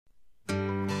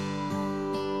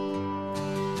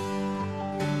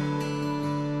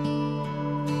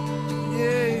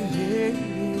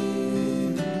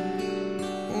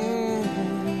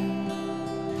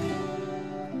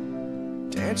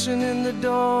dancing in the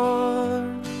dark,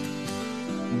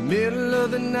 middle of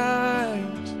the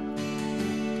night,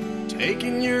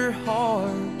 taking your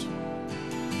heart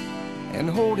and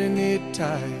holding it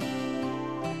tight.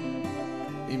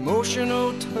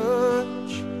 Emotional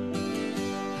touch,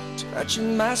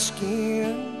 touching my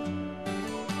skin,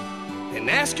 and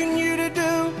asking you to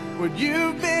do what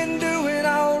you've been doing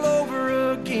all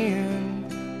over again.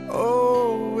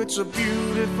 Oh, it's a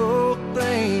beautiful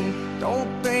thing.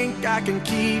 Don't think I can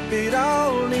keep it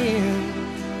all in.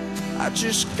 I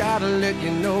just gotta let you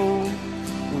know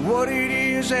what it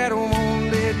is that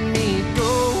won't let me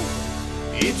go.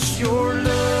 It's your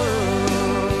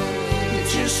love. It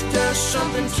just does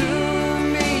something to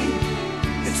me.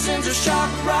 It sends a shock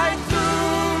right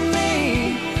through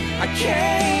me. I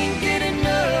can't get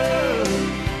enough.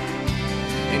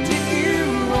 And if you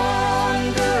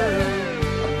wonder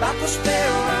about the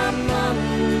spell I'm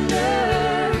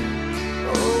under,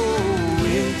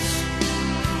 oh, it's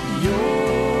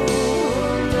your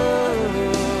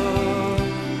love.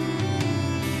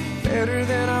 Better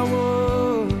than I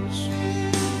was,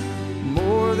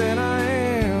 more than I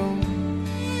am,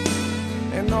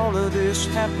 and all of this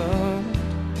happened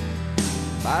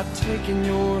by taking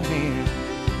your hand.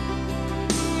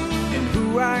 And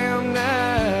who I am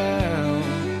now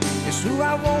is who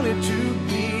I wanted to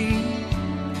be.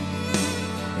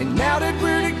 And now that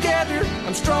we're together,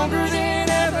 I'm stronger than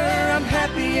ever. I'm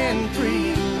happy and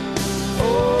free.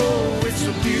 Oh, it's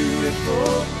a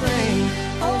beautiful thing.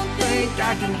 Don't think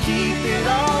I can keep it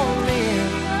all in.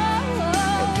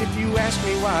 And if you ask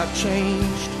me why I've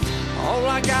changed, all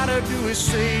I gotta do is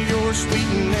say your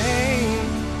sweet name.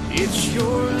 It's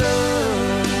your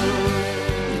love.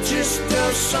 It just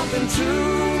does something to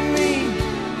me.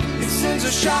 It sends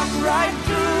a shock right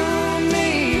through